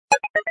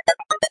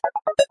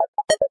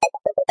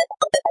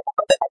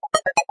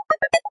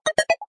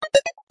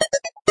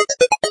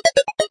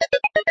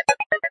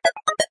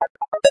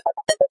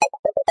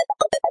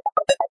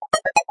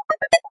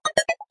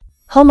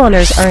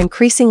Homeowners are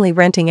increasingly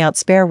renting out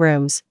spare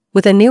rooms,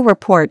 with a new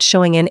report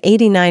showing an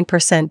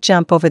 89%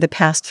 jump over the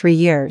past 3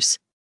 years.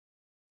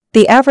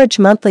 The average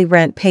monthly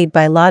rent paid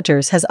by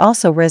lodgers has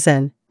also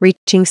risen,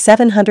 reaching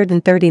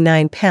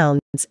 £739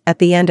 at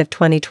the end of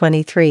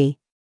 2023.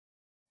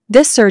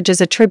 This surge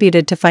is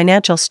attributed to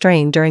financial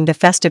strain during the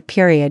festive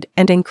period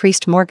and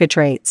increased mortgage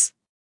rates.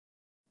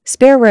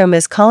 Spare Room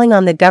is calling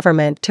on the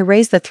government to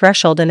raise the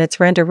threshold in its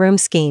rent-a-room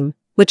scheme,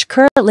 which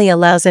currently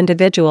allows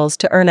individuals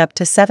to earn up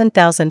to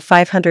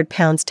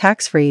 £7,500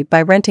 tax-free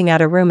by renting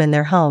out a room in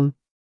their home.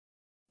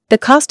 The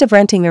cost of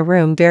renting a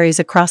room varies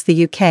across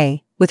the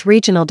UK, with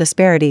regional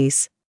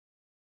disparities.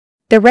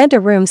 The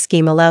rent-a-room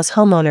scheme allows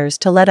homeowners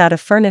to let out a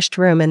furnished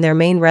room in their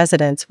main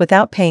residence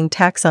without paying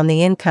tax on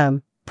the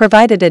income,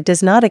 provided it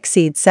does not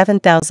exceed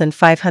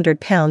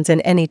 £7,500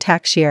 in any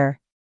tax year.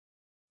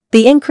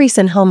 The increase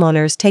in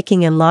homeowners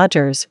taking in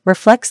lodgers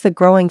reflects the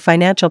growing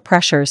financial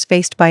pressures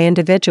faced by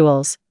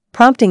individuals,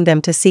 prompting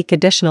them to seek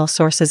additional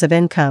sources of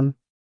income.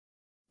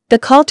 The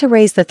call to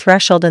raise the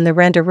threshold in the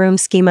rent-a-room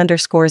scheme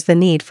underscores the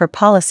need for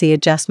policy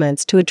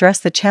adjustments to address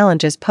the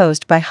challenges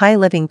posed by high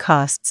living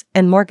costs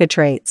and mortgage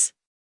rates.